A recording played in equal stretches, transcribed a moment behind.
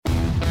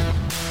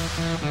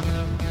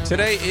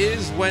Today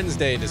is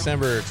Wednesday,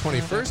 December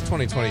 21st,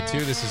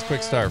 2022. This is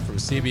Quick Start from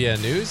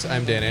CBN News.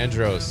 I'm Dan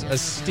Andros. A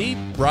steep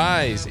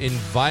rise in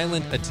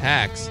violent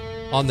attacks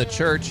on the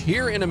church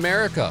here in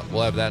America.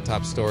 We'll have that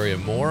top story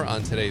and more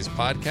on today's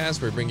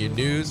podcast. We bring you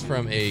news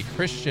from a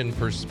Christian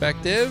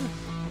perspective.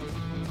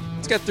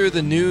 Let's get through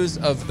the news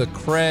of the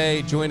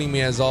cray. Joining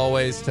me as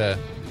always to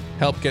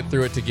help get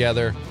through it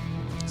together,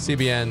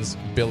 CBN's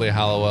Billy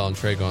Hallowell and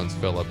Tragons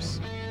Phillips.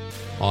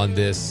 On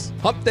this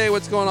hump day,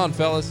 what's going on,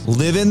 fellas?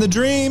 Living the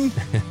dream.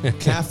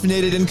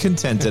 Caffeinated and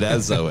contented,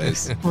 as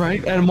always.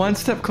 Right, and one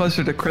step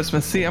closer to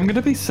Christmas. See, I'm going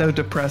to be so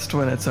depressed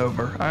when it's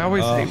over. I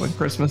always hate when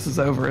Christmas is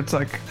over. It's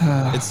like...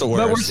 it's the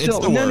worst. But we're still...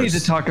 It's the no worst. need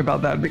to talk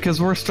about that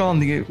because we're still on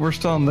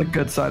the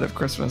good side of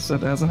Christmas. It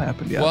hasn't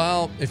happened yet.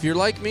 Well, if you're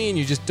like me and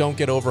you just don't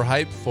get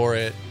overhyped for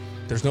it,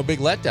 there's no big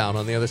letdown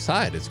on the other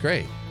side. It's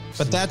great.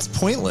 But that's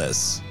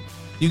pointless.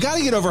 You got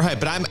to get overhyped,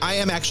 but I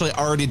am actually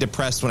already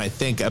depressed when I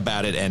think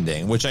about it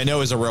ending, which I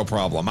know is a real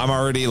problem. I'm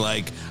already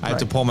like, I have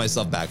to pull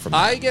myself back from that.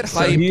 I get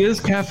so hyped. he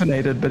is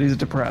caffeinated, but he's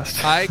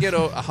depressed. I get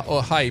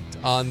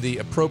hyped on the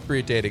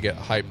appropriate day to get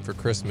hyped for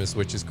Christmas,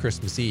 which is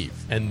Christmas Eve.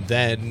 And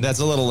then... That's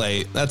a little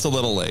late.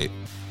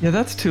 Yeah,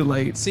 that's too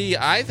late. See,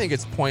 I think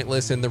it's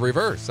pointless in the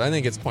reverse. I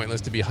think it's pointless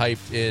to be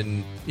hyped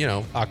in,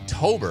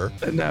 October.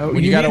 No,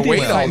 when you got to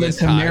wait all this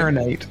to time.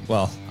 marinate.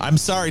 Well, I'm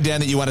sorry, Dan,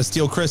 that you want to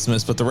steal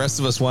Christmas, but the rest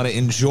of us want to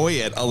enjoy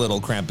it a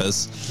little,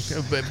 Krampus.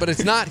 But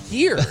it's not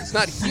here. It's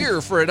not here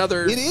for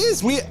another... It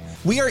is. We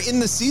are in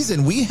the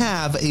season. We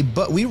have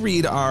we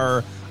read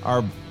our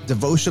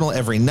devotional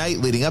every night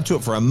leading up to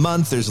it for a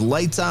month. There's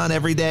lights on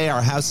every day.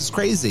 Our house is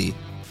crazy.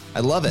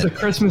 I love it. The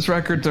Christmas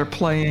records are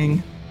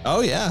playing.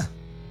 Oh, yeah.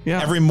 Yeah.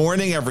 Every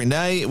morning, every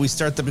night,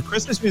 the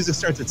Christmas music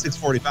starts at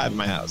 6:45 in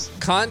my house.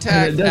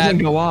 Contact. And it doesn't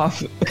go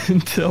off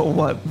until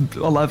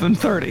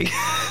 11:30.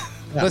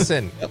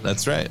 Listen,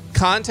 That's right.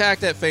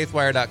 contact at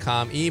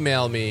faithwire.com.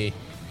 Email me.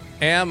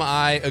 Am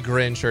I a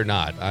Grinch or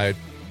not?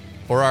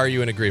 Or are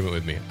you in agreement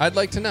with me? I'd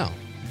like to know.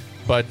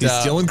 But He's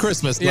stealing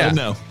Christmas. Let him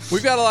know.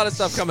 We've got a lot of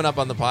stuff coming up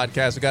on the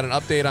podcast. We got an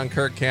update on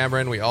Kirk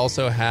Cameron. We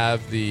also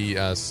have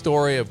the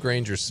story of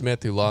Granger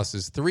Smith, who lost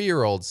his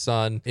 3-year-old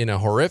son in a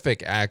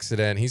horrific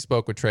accident. He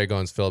spoke with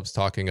Tragons Phillips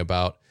talking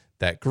about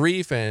that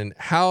grief and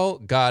how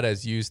God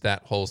has used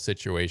that whole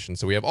situation.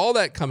 So we have all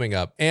that coming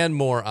up and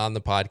more on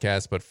the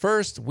podcast. But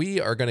first, we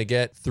are going to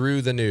get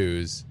through the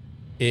news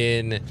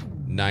in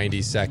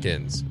 90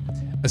 seconds.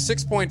 A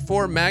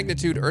 6.4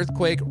 magnitude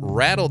earthquake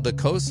rattled the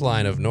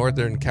coastline of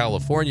Northern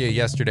California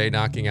yesterday,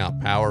 knocking out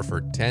power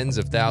for tens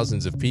of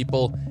thousands of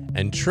people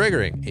and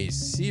triggering a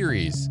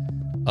series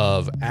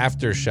of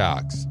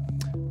aftershocks.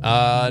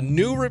 A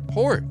new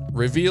report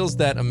reveals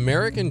that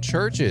American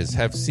churches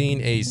have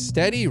seen a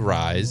steady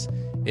rise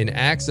in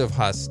acts of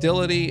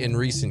hostility in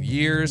recent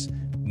years.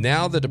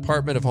 Now the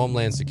Department of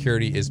Homeland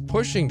Security is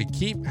pushing to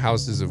keep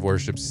houses of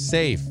worship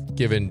safe,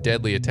 given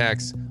deadly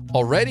attacks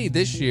already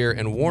this year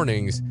and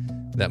warnings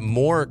that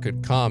more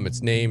could come.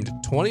 It's named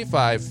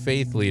 25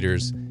 faith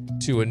leaders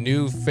to a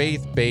new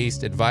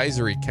faith-based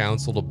advisory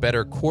council to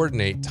better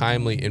coordinate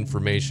timely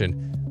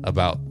information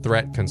about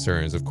threat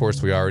concerns. Of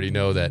course, we already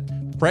know that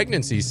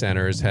pregnancy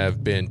centers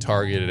have been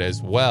targeted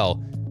as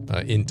well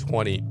in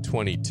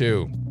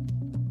 2022.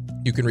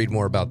 You can read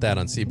more about that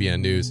on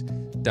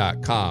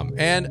cbnnews.com.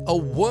 And a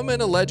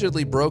woman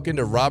allegedly broke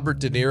into Robert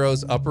De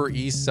Niro's Upper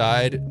East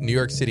Side, New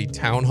York City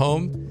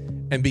townhome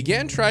and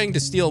began trying to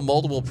steal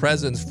multiple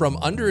presents from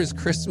under his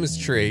Christmas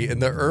tree in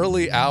the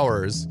early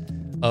hours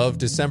of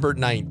December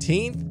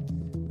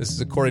 19th. This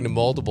is according to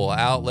multiple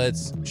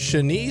outlets.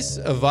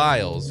 Shanice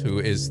Aviles, who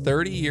is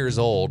 30 years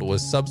old,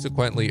 was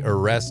subsequently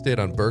arrested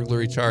on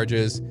burglary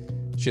charges.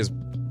 She has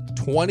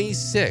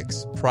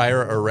 26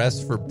 prior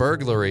arrests for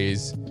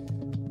burglaries.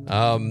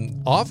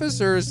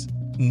 Officers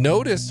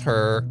noticed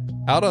her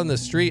out on the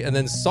street and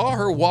then saw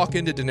her walk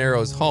into De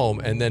Niro's home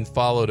and then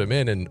followed him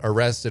in and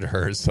arrested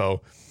her.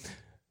 So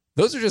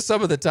those are just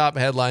some of the top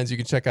headlines. You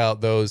can check out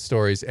those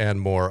stories and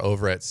more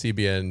over at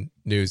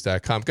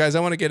cbnnews.com. Guys, I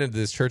want to get into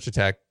this church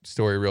attack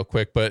story real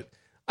quick, but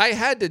I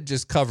had to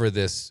just cover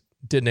this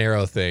De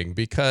Niro thing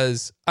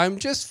because I'm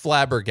just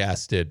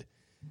flabbergasted.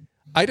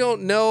 I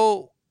don't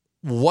know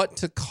what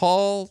to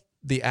call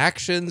the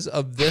actions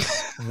of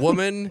this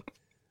woman.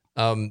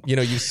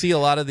 You see a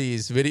lot of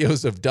these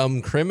videos of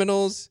dumb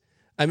criminals.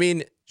 I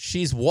mean,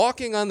 she's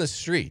walking on the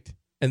street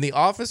and the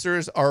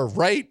officers are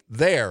right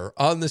there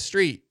on the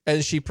street,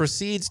 and she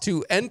proceeds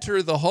to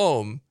enter the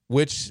home,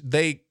 which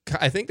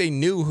I think they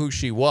knew who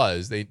she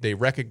was. They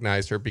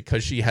recognized her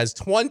because she has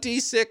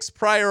 26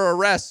 prior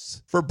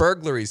arrests for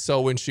burglaries. So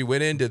when she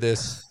went into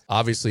this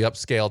obviously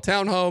upscale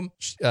townhome,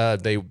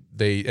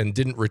 they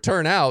didn't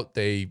return out.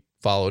 They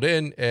followed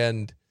in,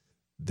 and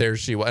there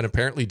she was. And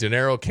apparently De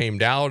Niro came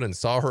down and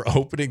saw her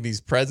opening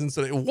these presents.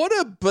 What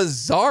a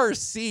bizarre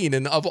scene.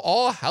 And of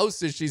all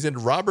houses, she's in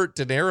Robert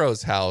De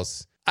Niro's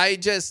house. I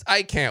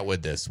can't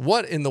with this.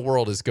 What in the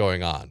world is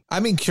going on? I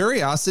mean,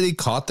 curiosity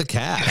caught the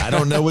cat. I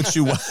don't know what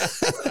you want.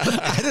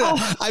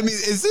 I mean,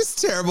 is this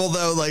terrible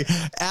though? Like,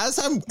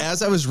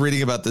 as I was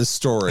reading about this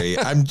story,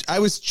 I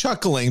was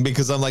chuckling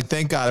because I'm like,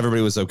 thank God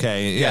everybody was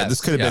okay. Yeah,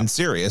 this could have been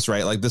serious,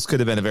 right? Like, this could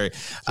have been a very.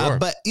 Sure.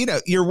 But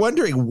you're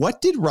wondering,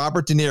 what did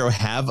Robert De Niro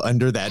have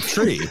under that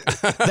tree?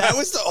 That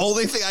was the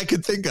only thing I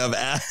could think of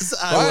as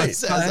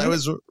I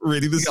was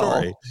reading the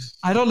story.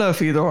 I don't know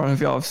if either one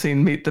of y'all have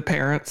seen Meet the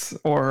Parents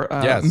or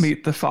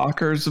Meet the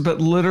Fockers,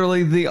 but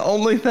literally the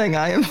only thing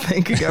I am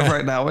thinking of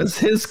right now is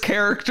his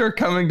character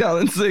coming down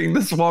and seeing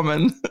this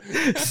woman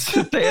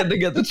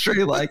standing at the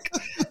tree like,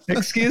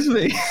 excuse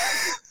me,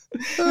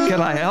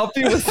 can I help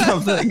you with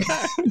something?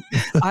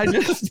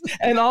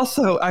 And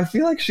also I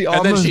feel like she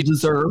almost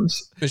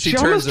deserves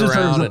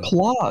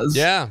applause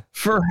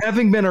for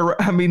having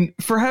been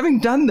for having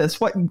done this.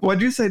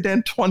 What'd you say,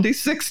 Dan?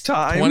 26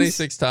 times?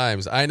 26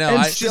 times. I know.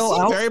 And she's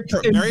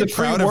very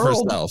proud of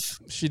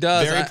herself. She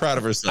does. Very proud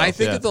of herself. I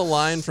think of the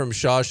line from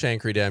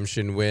Shawshank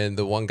Redemption when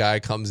the one guy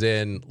comes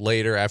in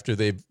later after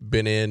they've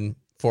been in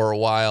for a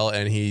while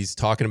and he's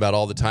talking about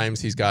all the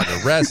times he's gotten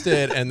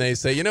arrested and they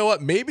say, you know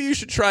what, maybe you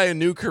should try a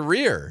new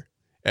career.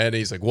 And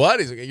he's like, what?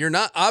 He's like, you're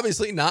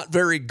obviously not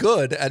very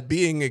good at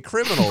being a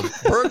criminal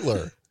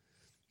burglar.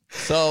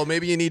 So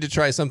maybe you need to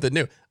try something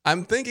new.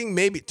 I'm thinking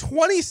maybe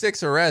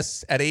 26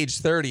 arrests at age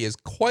 30 is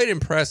quite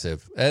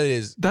impressive.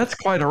 That's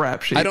quite a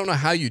rap sheet. I don't know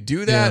how you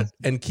do that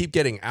and keep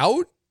getting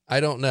out. I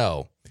don't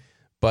know.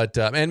 But,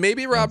 and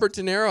maybe Robert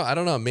De Niro, I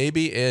don't know,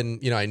 maybe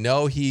I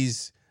know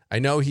he's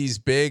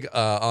big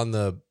on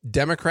the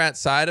Democrat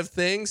side of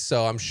things,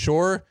 so I'm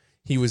sure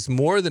he was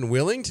more than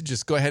willing to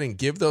just go ahead and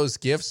give those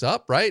gifts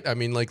up, right? I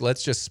mean, like,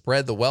 let's just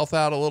spread the wealth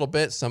out a little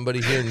bit.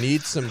 Somebody here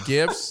needs some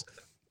gifts.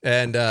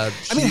 And I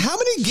mean, how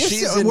many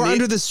gifts were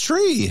under this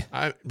tree?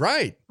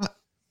 Right.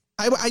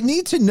 I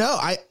need to know.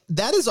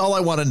 That is all I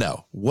want to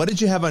know. What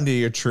did you have under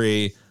your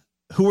tree?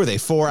 Who were they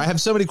for? I have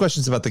so many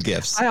questions about the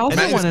gifts. I also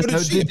want to know,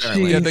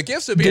 the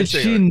gifts would be did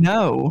she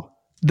know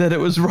that it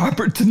was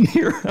Robert De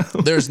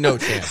Niro? There's no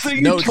chance. So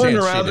you turn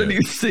around and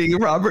you see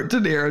Robert De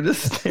Niro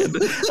just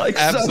standing like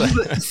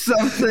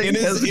something in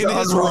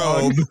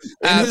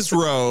his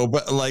robe,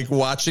 like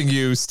watching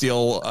you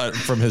steal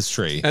from his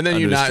tree. And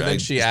then then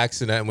she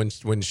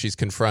when she's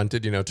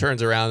confronted,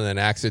 turns around and then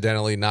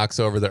accidentally knocks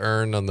over the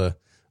urn on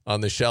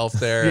the shelf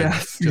there,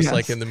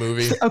 like in the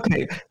movie.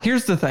 Okay,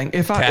 here's the thing.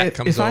 If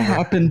I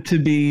happen to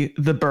be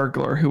the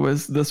burglar who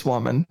was this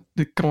woman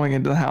going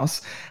into the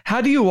house,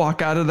 how do you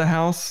walk out of the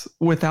house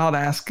without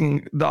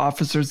asking the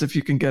officers if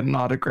you can get an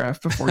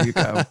autograph before you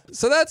go?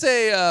 So that's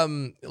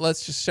a,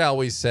 shall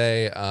we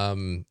say,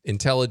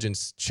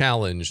 intelligence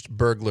challenged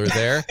burglar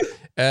there.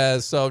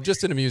 So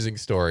just an amusing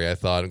story, I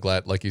thought. I'm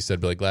glad, like you said,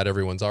 Billy, glad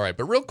everyone's all right.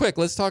 But real quick,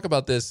 let's talk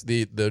about this.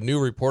 The new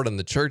report on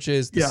the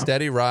churches, the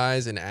steady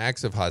rise in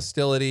acts of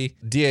hostility.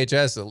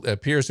 DHS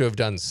appears to have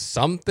done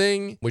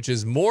something, which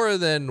is more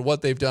than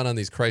what they've done on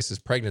these crisis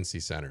pregnancy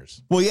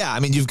centers. Well, yeah, I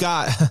mean, you've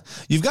got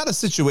a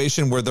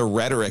situation where the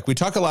rhetoric, we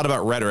talk a lot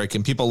about rhetoric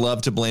and people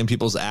love to blame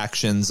people's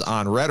actions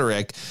on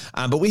rhetoric.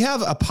 But we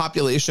have a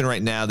population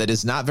right now that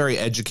is not very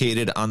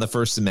educated on the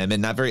First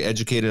Amendment, not very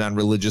educated on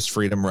religious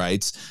freedom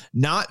rights,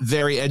 not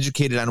very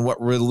educated on what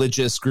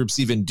religious groups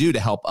even do to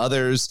help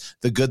others,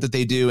 the good that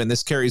they do. And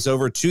this carries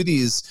over to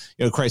these,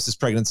 crisis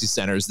pregnancy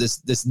centers,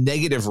 this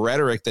negative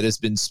rhetoric that has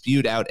been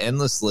spewed out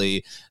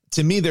endlessly.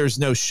 To me, there's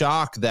no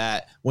shock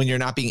that when you're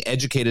not being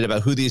educated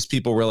about who these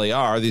people really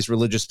are, these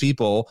religious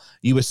people,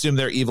 you assume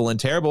they're evil and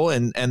terrible,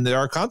 and there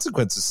are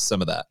consequences to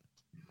some of that.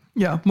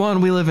 Yeah. Well,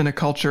 and we live in a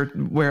culture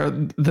where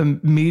the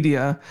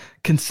media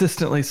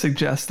consistently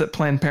suggests that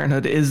Planned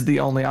Parenthood is the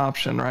only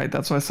option, right?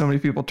 That's why so many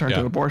people turn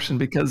to abortion,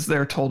 because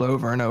they're told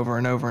over and over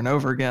and over and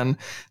over again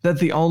that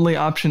the only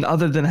option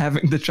other than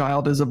having the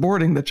child is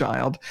aborting the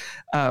child,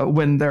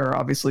 when there are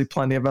obviously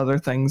plenty of other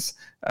things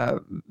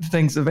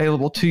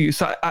available to you.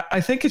 So I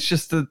think it's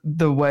just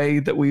the way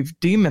that we've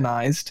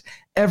demonized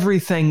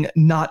everything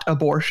not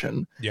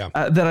abortion.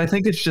 That I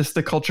think it's just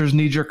the culture's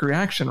knee-jerk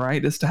reaction,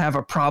 right, is to have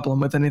a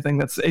problem with anything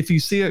that's, if you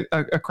see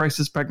a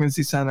crisis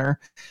pregnancy center,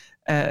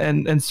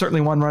 and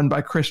certainly one run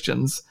by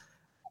Christians,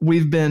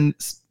 we've been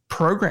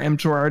programmed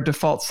to our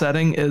default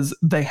setting is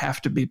they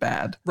have to be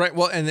bad. Right.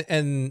 Well,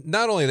 and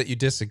not only that you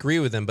disagree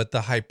with them, but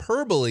the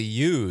hyperbole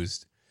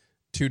used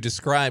to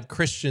describe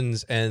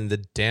Christians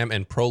and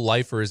and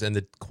pro-lifers and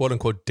the quote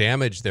unquote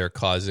damage they're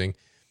causing,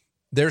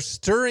 they're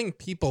stirring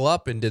people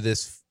up into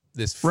this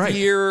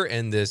fear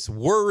and this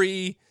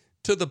worry,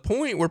 to the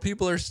point where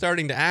people are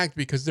starting to act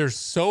because they're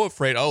so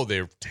afraid. Oh,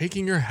 they're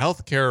taking your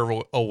health care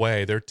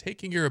away. They're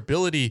taking your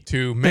ability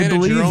to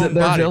manage your own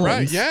body.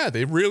 Right? Yeah,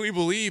 they really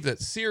believe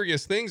that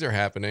serious things are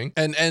happening,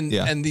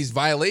 and these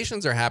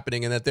violations are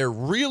happening, and that they're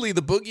really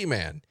the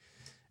boogeyman.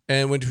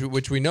 And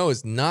which we know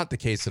is not the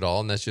case at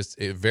all, and that's just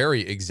a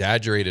very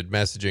exaggerated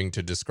messaging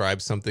to describe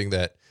something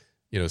that,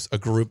 a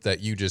group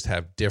that you just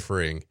have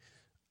differing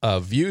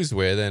views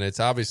with, and it's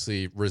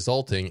obviously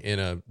resulting in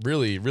a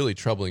really, really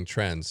troubling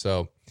trend.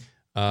 So,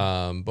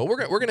 but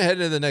we're gonna head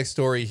into the next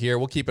story here.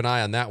 We'll keep an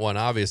eye on that one,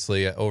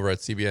 obviously, over at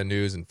CBN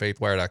News and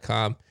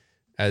FaithWire.com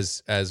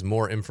as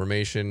more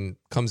information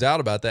comes out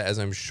about that, as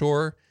I'm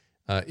sure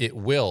it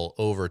will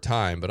over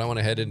time. But I want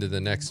to head into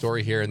the next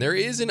story here. And there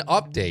is an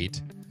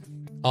update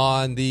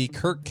on the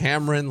Kirk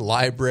Cameron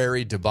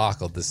library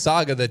debacle, the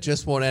saga that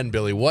just won't end.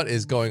 Billy, what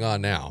is going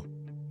on now?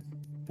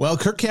 Well,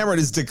 Kirk Cameron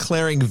is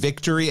declaring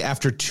victory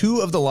after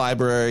two of the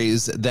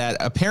libraries that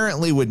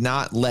apparently would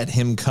not let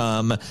him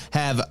come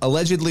have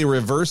allegedly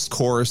reversed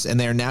course, and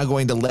they're now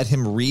going to let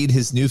him read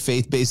his new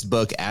faith-based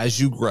book, As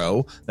You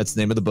Grow. That's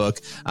the name of the book.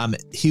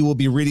 He will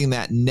be reading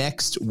that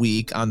next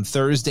week on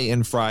Thursday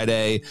and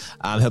Friday.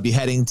 He'll be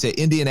heading to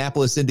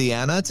Indianapolis,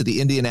 Indiana, to the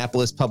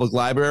Indianapolis Public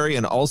Library,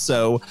 and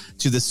also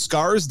to the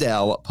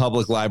Scarsdale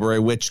Public Library,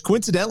 which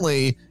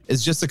coincidentally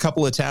is just a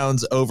couple of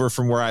towns over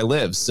from where I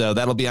live. So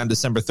that'll be on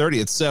December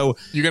 30th. So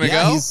you're going to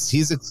go?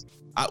 He's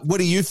what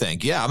do you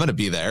think? Yeah, I'm going to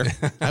be there.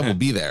 I will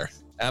be there.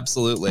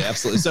 Absolutely.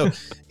 Absolutely. So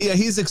yeah,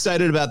 he's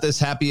excited about this,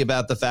 happy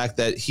about the fact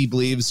that he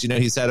believes,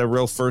 he's had a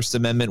real First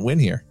Amendment win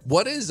here.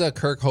 What is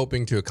Kirk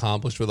hoping to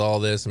accomplish with all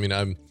this? I mean,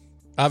 I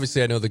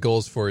know the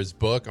goals for his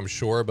book, I'm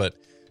sure, but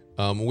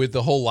with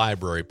the whole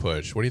library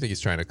push, what do you think he's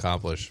trying to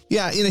accomplish?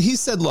 Yeah, he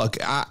said, look,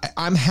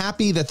 I'm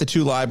happy that the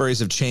two libraries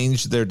have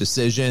changed their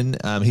decision.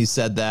 He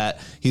said that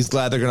he's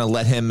glad they're going to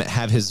let him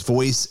have his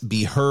voice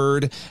be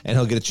heard and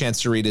he'll get a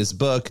chance to read his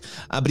book.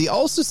 But he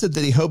also said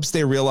that he hopes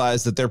they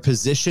realize that their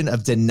position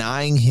of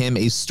denying him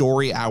a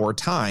story hour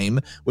time,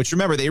 which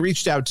remember, they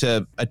reached out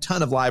to a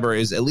ton of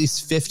libraries, at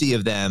least 50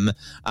 of them,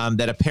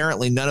 that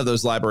apparently none of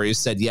those libraries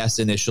said yes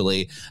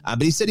initially.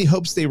 But he said he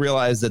hopes they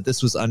realize that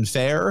this was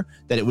unfair,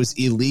 that it was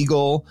illegal.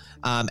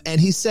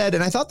 And he said,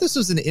 and I thought this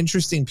was an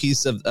interesting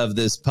piece of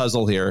this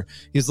puzzle here.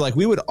 He's like,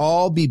 we would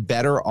all be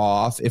better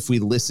off if we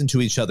listened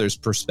to each other's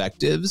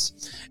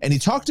perspectives. And he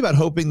talked about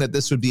hoping that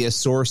this would be a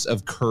source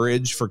of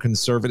courage for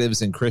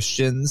conservatives and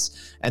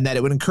Christians, and that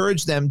it would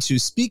encourage them to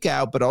speak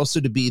out, but also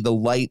to be the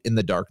light in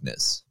the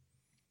darkness.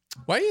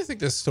 Why do you think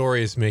this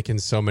story is making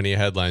so many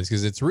headlines?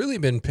 Because it's really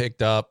been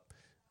picked up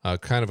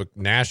kind of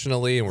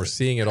nationally, and we're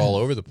seeing it all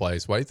over the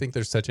place. Why do you think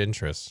there's such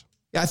interest?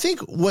 Yeah, I think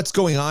what's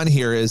going on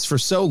here is for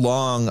so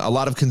long, a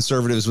lot of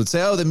conservatives would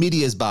say, oh, the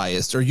media is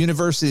biased or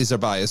universities are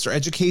biased or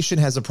education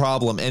has a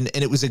problem. And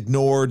it was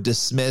ignored,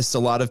 dismissed. A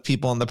lot of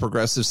people on the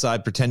progressive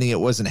side pretending it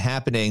wasn't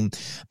happening.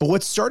 But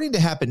what's starting to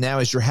happen now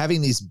is you're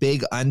having these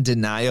big,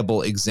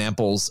 undeniable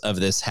examples of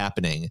this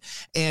happening.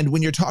 And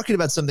when you're talking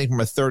about something from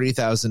a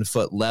 30,000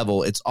 foot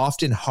level, it's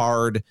often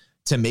hard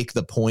to make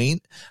the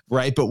point,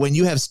 right? But when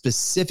you have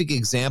specific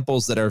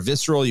examples that are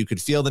visceral, you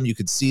could feel them, you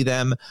could see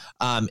them,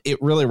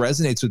 it really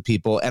resonates with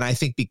people. And I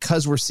think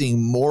because we're seeing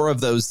more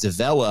of those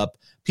develop,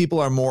 people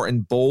are more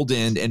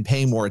emboldened and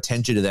paying more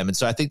attention to them. And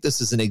so I think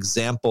this is an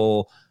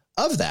example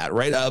of that,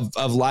 right?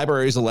 Of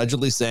libraries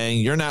allegedly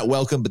saying, you're not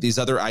welcome, but these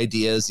other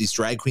ideas, these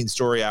drag queen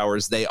story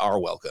hours, they are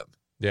welcome.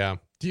 Yeah.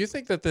 Do you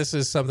think that this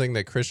is something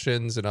that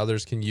Christians and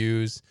others can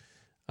use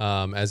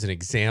as an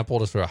example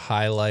to sort of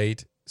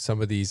highlight some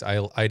of these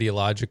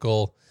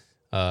ideological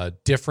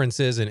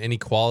differences and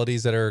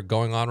inequalities that are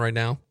going on right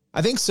now?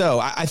 I think so.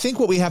 I think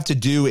what we have to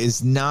do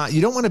is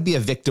you don't want to be a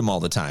victim all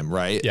the time,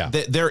 right? Yeah.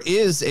 There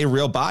is a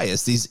real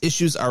bias. These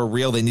issues are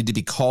real. They need to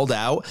be called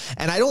out.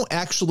 And I don't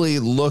actually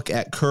look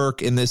at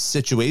Kirk in this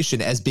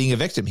situation as being a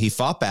victim. He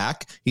fought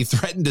back. He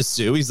threatened to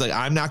sue. He's like,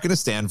 I'm not going to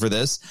stand for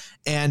this.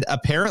 And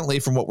apparently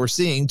from what we're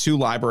seeing, two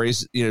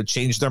libraries,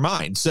 changed their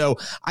mind. So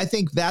I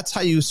think that's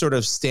how you sort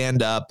of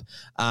stand up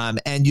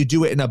and you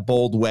do it in a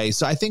bold way.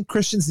 So I think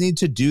Christians need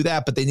to do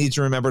that, but they need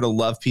to remember to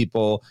love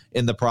people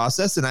in the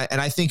process. And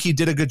I think he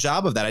did a good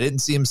job of that. I didn't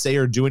see him say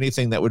or do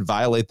anything that would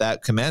violate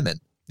that commandment.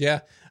 Yeah,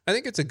 I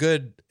think it's a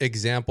good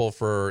example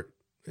for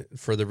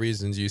the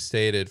reasons you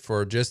stated,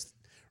 for just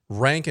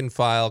rank and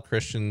file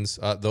Christians,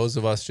 those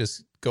of us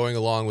just going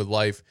along with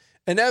life.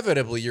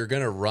 Inevitably, you're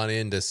going to run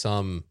into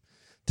some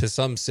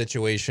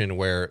situation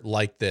where,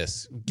 like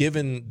this,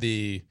 given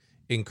the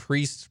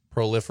increased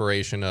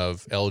proliferation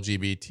of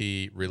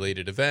LGBT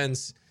related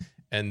events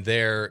and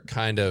their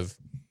kind of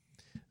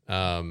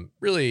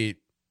really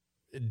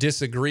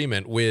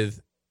disagreement with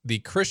the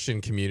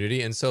Christian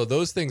community. And so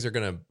those things are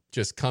going to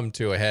just come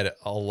to a head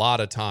a lot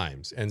of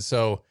times. And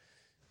so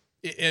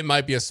it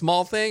might be a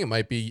small thing. It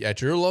might be at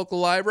your local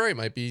library. It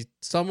might be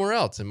somewhere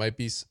else. It might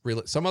be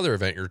some other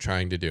event you're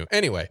trying to do.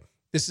 Anyway,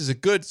 this is a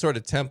good sort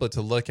of template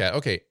to look at.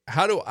 Okay,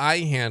 how do I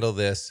handle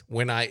this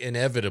when I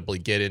inevitably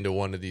get into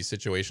one of these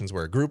situations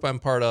where a group I'm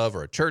part of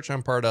or a church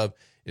I'm part of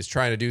is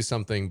trying to do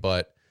something,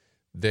 but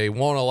they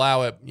won't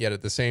allow it, yet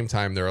at the same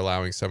time, they're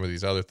allowing some of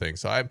these other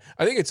things. So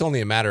I think it's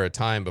only a matter of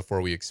time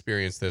before we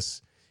experience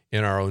this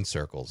in our own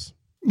circles.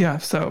 Yeah.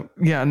 So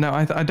yeah, no,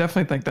 I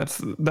definitely think that's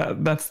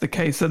the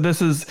case. So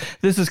this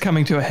is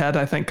coming to a head,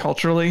 I think,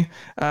 culturally.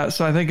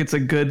 So I think it's a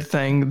good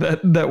thing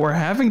that we're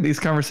having these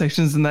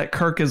conversations and that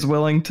Kirk is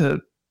willing to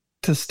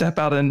step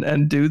out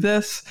and do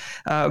this.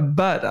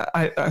 But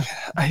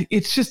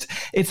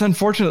it's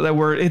unfortunate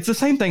that it's the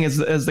same thing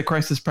as the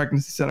crisis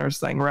pregnancy centers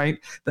thing, right?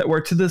 That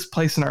we're to this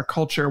place in our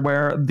culture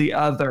where the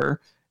other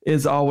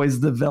is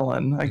always the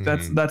villain. Like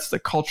that's the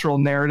cultural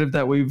narrative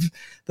that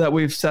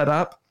we've set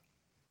up.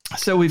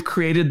 So we've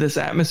created this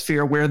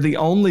atmosphere where the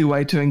only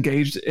way to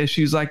engage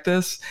issues like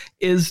this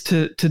is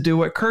to do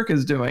what Kirk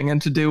is doing,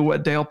 and to do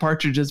what Dale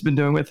Partridge has been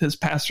doing with his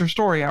Pastor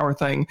Story Hour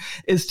thing,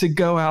 is to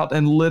go out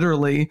and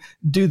literally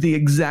do the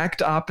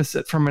exact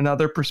opposite from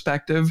another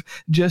perspective,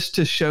 just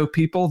to show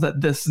people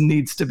that this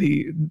needs to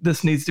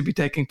be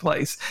taking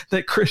place,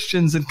 that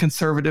Christians and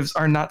conservatives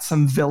are not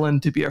some villain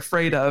to be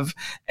afraid of,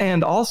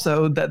 and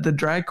also that the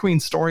Drag Queen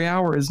Story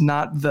Hour is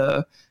not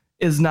the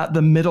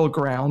middle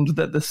ground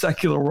that the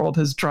secular world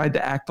has tried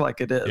to act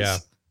like it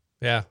is.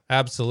 Yeah,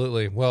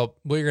 absolutely. Well,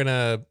 we're going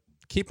to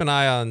keep an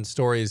eye on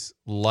stories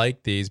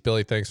like these.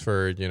 Billy, thanks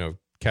for,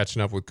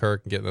 catching up with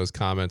Kirk and getting those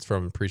comments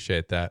from him.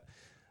 Appreciate that.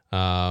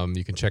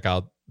 You can check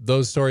out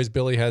those stories.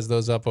 Billy has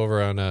those up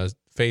over on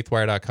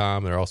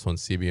faithwire.com. They're also on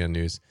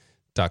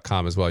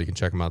cbnnews.com as well. You can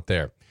check them out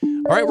there.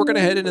 All right, we're going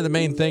to head into the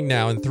main thing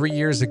now. And 3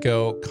 years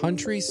ago,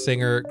 country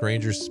singer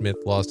Granger Smith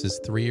lost his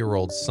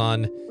 3-year-old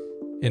son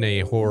in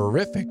a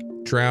horrific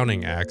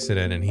drowning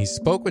accident, and he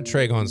spoke with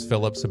Tragons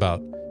Phillips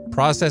about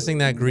processing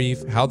that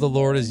grief, how the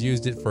Lord has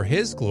used it for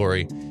his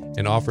glory,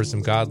 and offers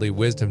some godly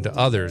wisdom to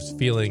others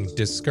feeling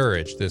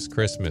discouraged this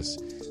Christmas.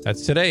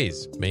 That's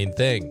today's main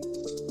thing.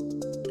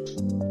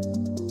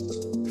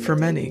 For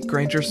many,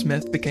 Granger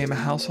Smith became a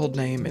household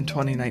name in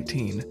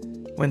 2019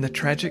 when the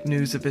tragic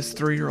news of his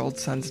 3-year-old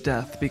son's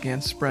death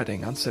began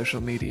spreading on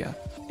social media.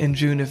 In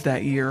June of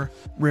that year,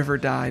 River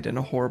died in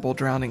a horrible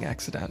drowning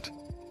accident.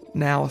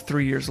 Now,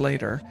 3 years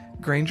later,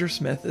 Granger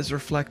Smith is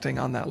reflecting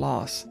on that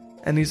loss,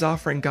 and he's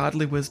offering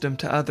godly wisdom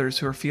to others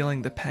who are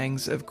feeling the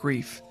pangs of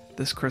grief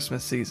this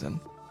Christmas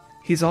season.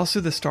 He's also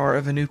the star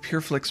of a new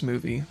PureFlix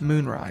movie,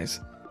 Moonrise,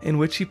 in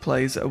which he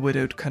plays a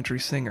widowed country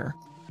singer.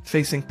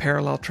 Facing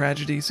parallel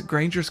tragedies,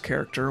 Granger's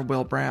character,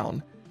 Will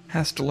Brown,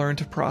 has to learn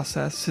to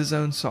process his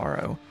own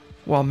sorrow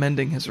while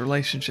mending his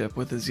relationship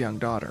with his young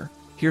daughter.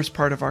 Here's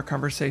part of our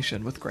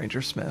conversation with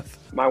Granger Smith.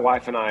 My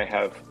wife and I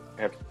have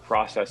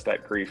processed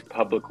that grief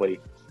publicly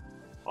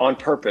on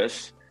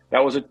purpose.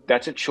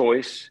 That's a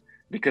choice,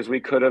 because we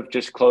could have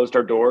just closed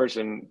our doors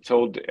and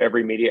told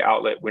every media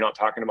outlet, we're not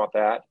talking about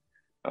that.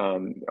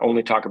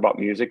 Only talk about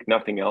music,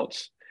 nothing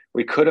else.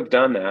 We could have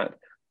done that,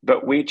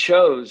 but we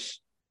chose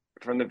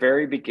from the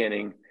very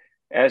beginning,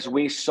 as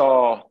we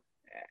saw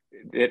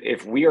that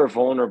if we are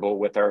vulnerable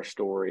with our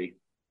story,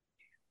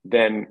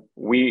 then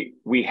we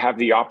have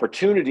the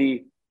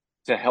opportunity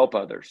to help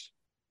others.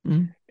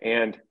 Mm-hmm.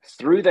 And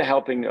through the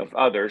helping of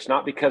others,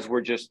 not because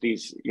we're just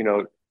these,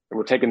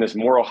 we're taking this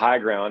moral high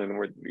ground and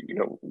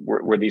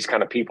we're these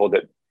kind of people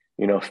that,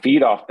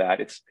 feed off that.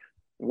 It's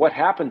what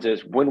happens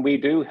is when we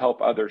do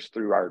help others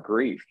through our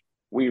grief,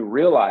 we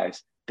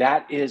realize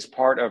that is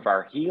part of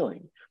our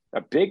healing,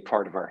 a big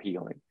part of our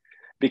healing,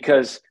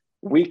 because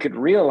we could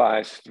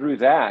realize through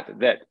that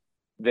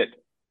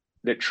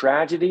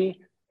tragedy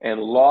and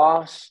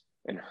loss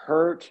and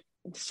hurt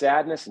and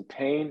sadness and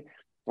pain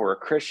for a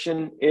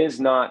Christian is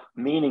not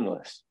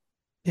meaningless.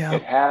 Yeah.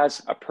 It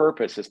has a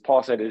purpose. As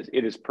Paul said,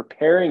 it is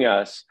preparing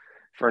us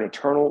for an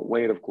eternal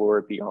weight of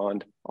glory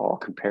beyond all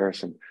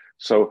comparison.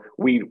 So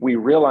we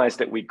realize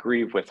that we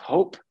grieve with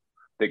hope,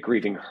 that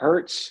grieving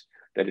hurts,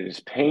 that it is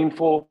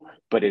painful,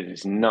 but it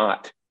is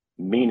not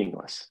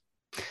meaningless.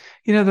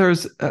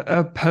 There's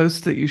a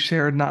post that you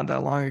shared not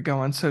that long ago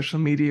on social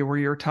media where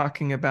you're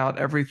talking about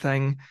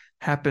everything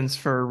happens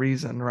for a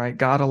reason, right?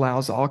 God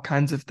allows all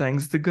kinds of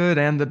things, the good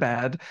and the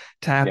bad,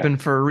 to happen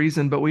for a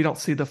reason, but we don't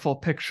see the full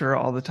picture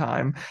all the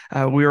time.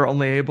 We are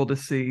only able to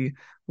see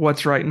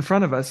what's right in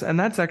front of us. And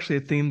that's actually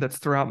a theme that's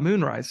throughout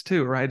Moonrise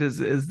too, right? Is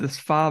this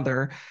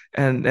father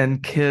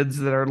and kids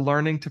that are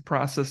learning to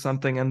process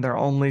something, and they're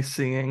only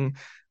seeing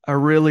a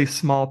really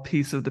small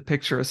piece of the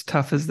picture, as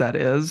tough as that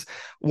is.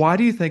 Why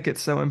do you think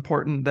it's so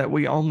important that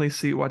we only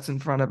see what's in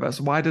front of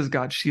us? Why does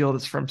God shield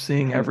us from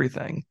seeing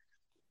everything?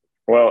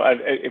 Well,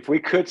 if we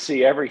could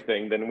see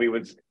everything, then we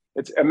would.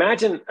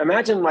 Imagine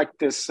like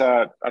this.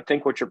 I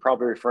think what you're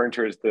probably referring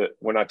to is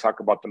when I talk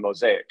about the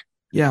mosaic.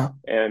 Yeah,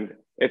 and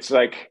it's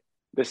like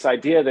this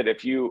idea that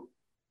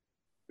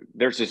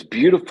there's this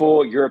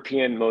beautiful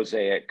European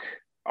mosaic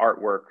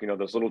artwork.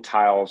 Those little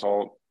tiles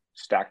all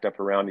stacked up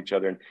around each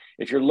other, and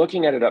if you're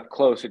looking at it up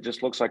close, it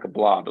just looks like a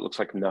blob. It looks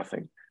like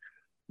nothing.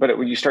 But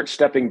when you start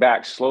stepping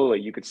back slowly,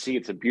 you could see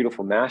it's a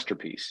beautiful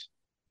masterpiece.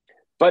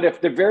 But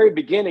if the very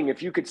beginning,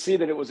 if you could see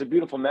that it was a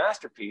beautiful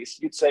masterpiece,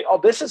 you'd say, oh,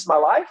 this is my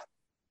life.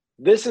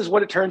 This is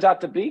what it turns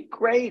out to be.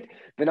 Great.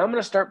 Then I'm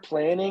going to start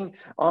planning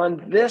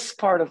on this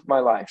part of my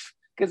life,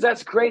 because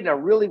that's great. And I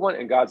really want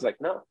it. And God's like,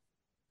 no,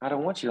 I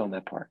don't want you on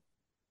that part.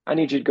 I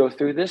need you to go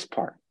through this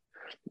part.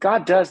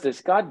 God does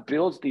this. God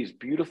builds these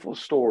beautiful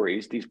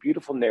stories, these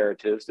beautiful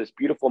narratives, this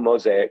beautiful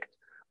mosaic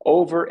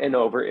over and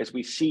over as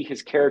we see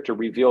his character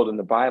revealed in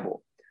the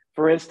Bible.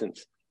 For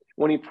instance,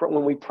 when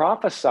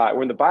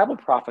the Bible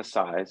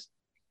prophesies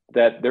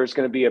that there's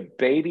going to be a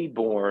baby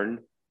born,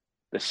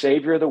 the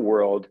Savior of the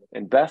world,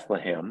 in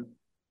Bethlehem,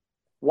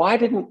 why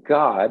didn't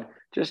God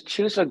just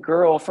choose a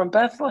girl from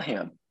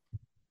Bethlehem?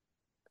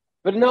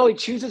 But no, he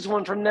chooses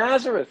one from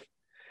Nazareth.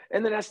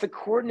 and then has to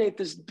coordinate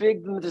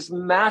this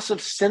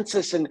massive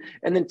census and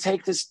then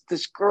take this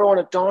girl on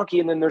a donkey,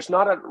 and then there's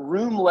not a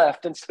room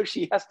left. And so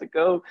she has to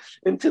go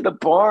into the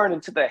barn,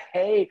 into the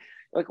hay.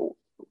 Like,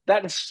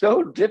 that is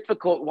so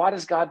difficult. Why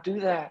does God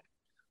do that?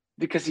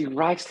 Because he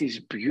writes these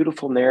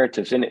beautiful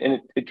narratives. And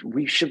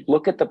we should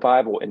look at the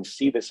Bible and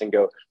see this and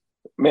go,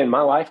 man,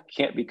 my life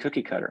can't be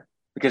cookie cutter,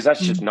 because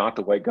that's just not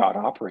the way God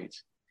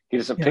operates. He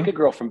doesn't pick a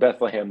girl from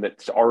Bethlehem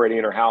that's already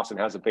in her house and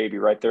has a baby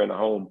right there in the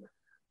home.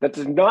 That's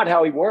not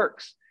how he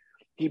works.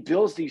 He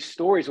builds these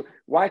stories.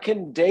 Why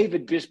couldn't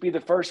David just be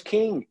the first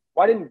king?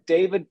 Why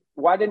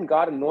didn't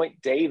God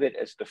anoint David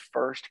as the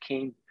first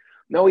king?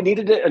 No, he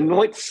needed to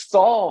anoint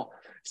Saul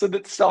so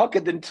that Saul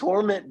could then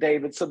torment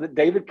David, so that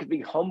David could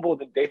be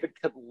humbled and David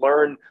could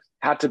learn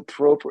how to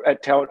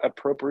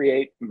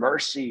appropriate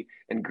mercy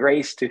and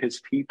grace to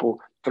his people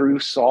through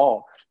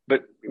Saul.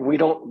 But we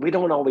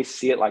don't always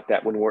see it like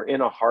that when we're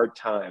in a hard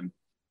time.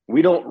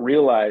 We don't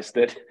realize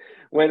that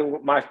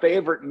when my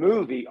favorite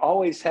movie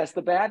always has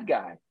the bad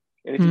guy.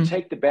 And if you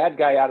take the bad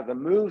guy out of the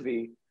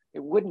movie,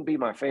 it wouldn't be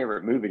my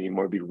favorite movie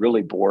anymore. It'd be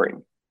really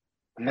boring.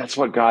 And that's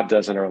what God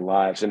does in our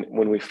lives. And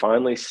when we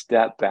finally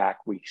step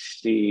back, we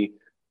see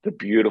the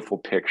beautiful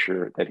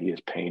picture that he has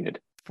painted.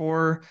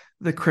 For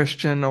the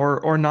Christian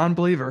or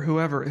non-believer,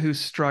 whoever who's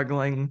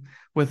struggling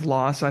with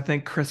loss, I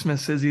think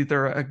Christmas is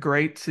either a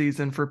great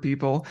season for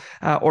people,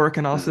 or it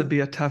can also be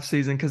a tough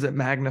season because it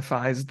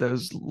magnifies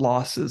those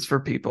losses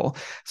for people.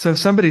 So if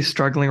somebody's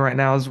struggling right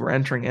now as we're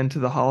entering into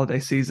the holiday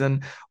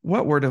season,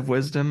 what word of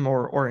wisdom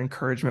or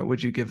encouragement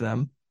would you give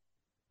them?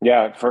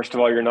 Yeah, first of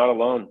all, you're not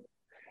alone.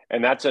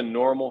 And that's a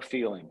normal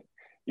feeling.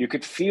 You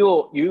could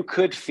feel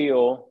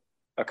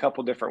a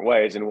couple different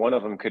ways. And one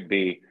of them could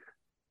be,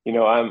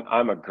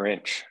 I'm a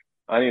Grinch.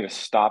 I need to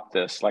stop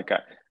this. Like,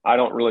 I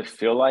don't really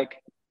feel like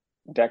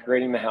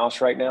decorating the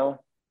house right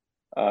now.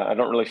 I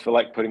don't really feel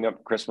like putting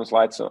up Christmas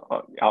lights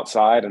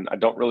outside. And I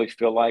don't really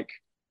feel like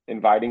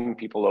inviting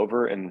people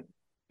over and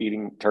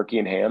eating turkey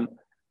and ham.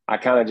 I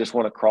kind of just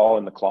want to crawl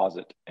in the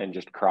closet and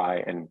just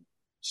cry and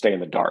stay in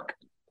the dark.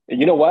 And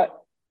you know what?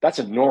 That's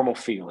a normal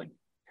feeling.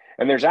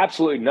 And there's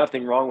absolutely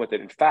nothing wrong with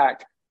it. In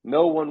fact,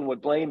 no one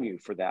would blame you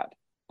for that.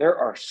 There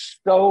are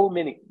so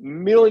many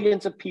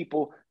millions of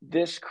people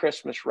this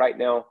Christmas right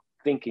now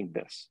thinking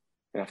this.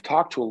 And I've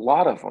talked to a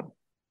lot of them.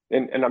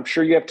 And I'm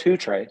sure you have too,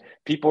 Trey.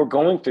 People are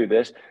going through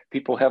this.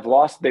 People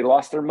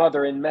lost their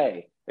mother in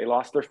May. They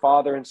lost their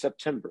father in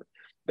September.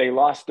 They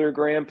lost their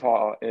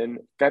grandpa in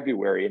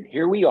February. And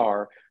here we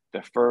are,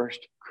 the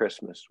first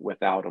Christmas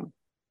without them.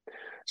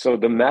 So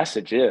the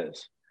message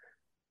is,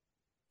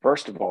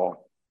 first of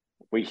all,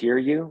 we hear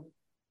you.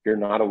 You're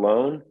not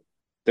alone.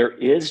 There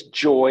is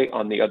joy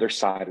on the other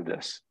side of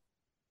this.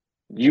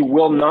 You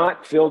will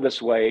not feel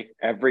this way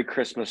every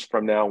Christmas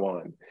from now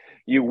on.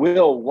 You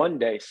will one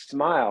day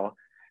smile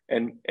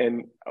and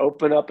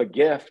open up a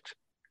gift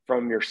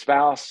from your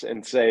spouse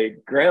and say,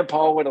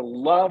 Grandpa would have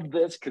loved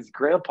this because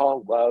Grandpa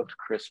loved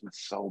Christmas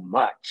so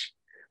much.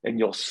 And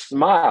you'll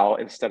smile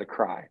instead of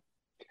cry.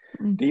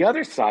 The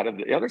other side of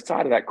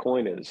that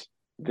coin is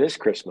this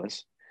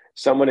Christmas,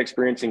 someone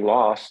experiencing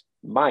loss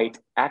might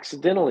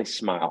accidentally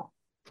smile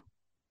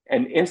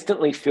and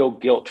instantly feel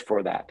guilt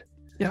for that.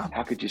 Yeah.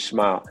 How could you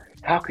smile?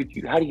 How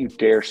do you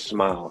dare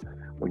smile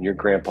when your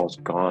grandpa's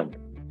gone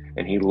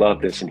and he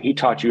loved this and he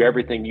taught you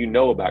everything you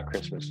know about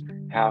Christmas?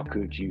 How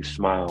could you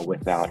smile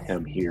without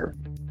him here?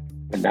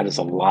 And that is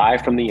a lie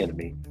from the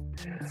enemy.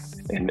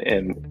 And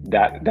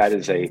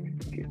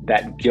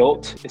that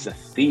guilt is a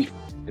thief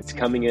that's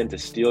coming in to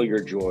steal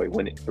your joy,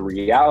 when the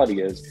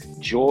reality is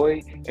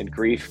joy and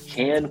grief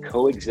can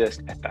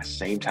coexist at the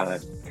same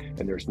time.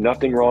 And there's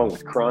nothing wrong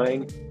with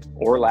crying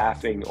or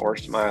laughing or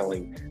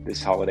smiling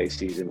this holiday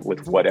season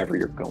with whatever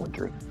you're going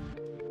through.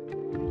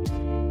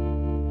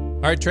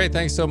 All right, Trey,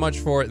 thanks so much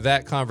for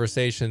that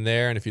conversation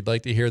there. And if you'd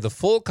like to hear the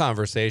full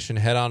conversation,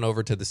 head on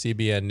over to the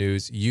CBN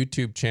News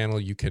YouTube channel.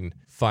 You can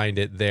find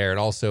it there and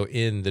also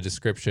in the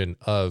description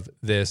of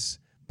this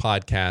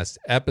podcast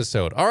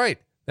episode. All right,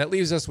 that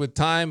leaves us with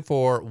time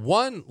for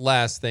one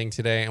last thing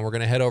today, and we're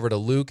going to head over to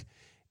Luke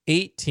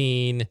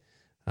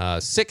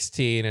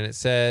 18:16, and it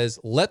says,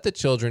 "Let the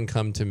children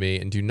come to me,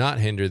 and do not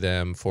hinder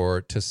them,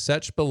 for to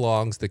such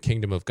belongs the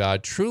kingdom of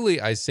God. Truly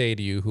I say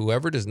to you,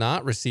 whoever does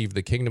not receive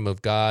the kingdom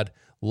of God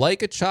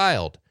like a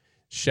child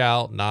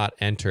shall not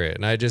enter it."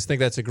 And I just think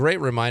that's a great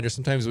reminder.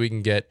 Sometimes we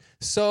can get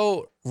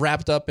so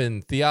wrapped up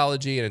in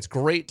theology, and it's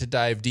great to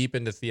dive deep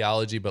into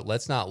theology, but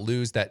let's not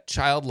lose that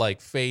childlike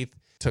faith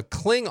to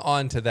cling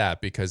on to that,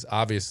 because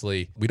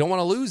obviously we don't want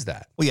to lose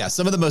that. Well, yeah,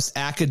 some of the most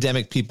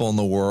academic people in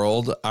the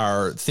world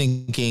are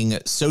thinking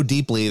so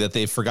deeply that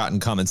they've forgotten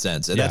common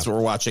sense. And that's what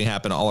we're watching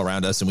happen all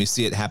around us. And we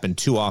see it happen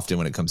too often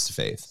when it comes to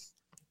faith.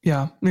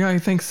 Yeah, I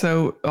think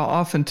so.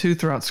 Often, too,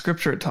 throughout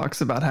Scripture, it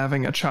talks about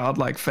having a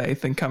childlike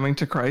faith and coming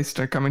to Christ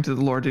or coming to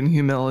the Lord in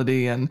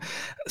humility. And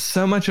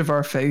so much of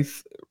our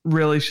faith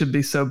really should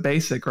be so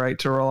basic, right?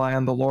 To rely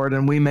on the Lord,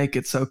 and we make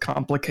it so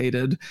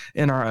complicated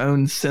in our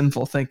own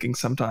sinful thinking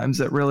sometimes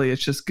that really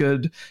it's just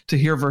good to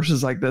hear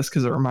verses like this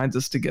because it reminds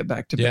us to get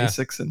back to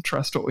basics and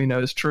trust what we know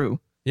is true.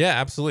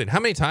 Yeah, absolutely. How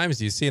many times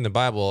do you see in the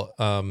Bible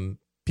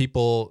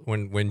people,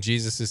 when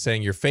Jesus is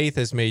saying, your faith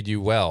has made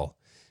you well,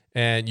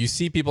 and you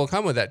see people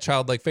come with that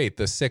childlike faith,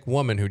 the sick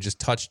woman who just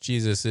touched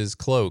Jesus's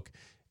cloak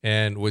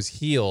and was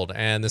healed,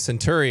 and the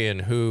centurion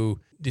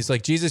who he's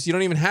like, Jesus, you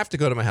don't even have to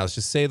go to my house.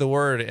 Just say the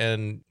word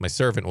and my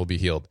servant will be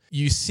healed.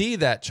 You see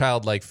that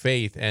childlike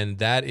faith, and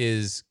that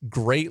is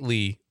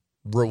greatly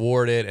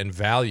rewarded and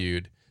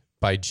valued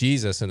by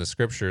Jesus in the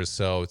scriptures.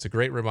 So it's a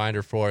great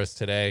reminder for us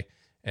today.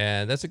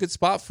 And that's a good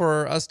spot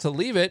for us to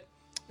leave it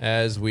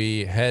as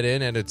we head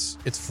in. And it's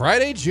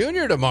Friday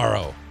Junior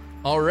tomorrow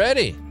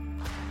already.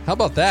 How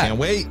about that? Can't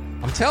wait.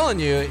 I'm telling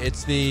you,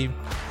 it's the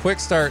Quick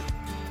Start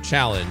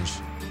Challenge.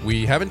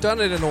 We haven't done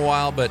it in a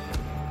while, but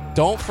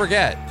don't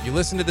forget, you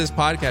listen to this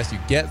podcast, you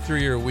get through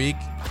your week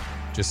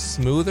just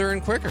smoother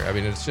and quicker. I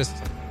mean,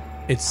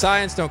 it's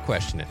science, don't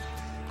question it.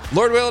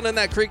 Lord willing, and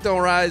that creek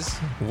don't rise.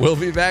 We'll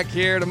be back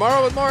here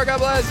tomorrow with more. God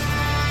bless.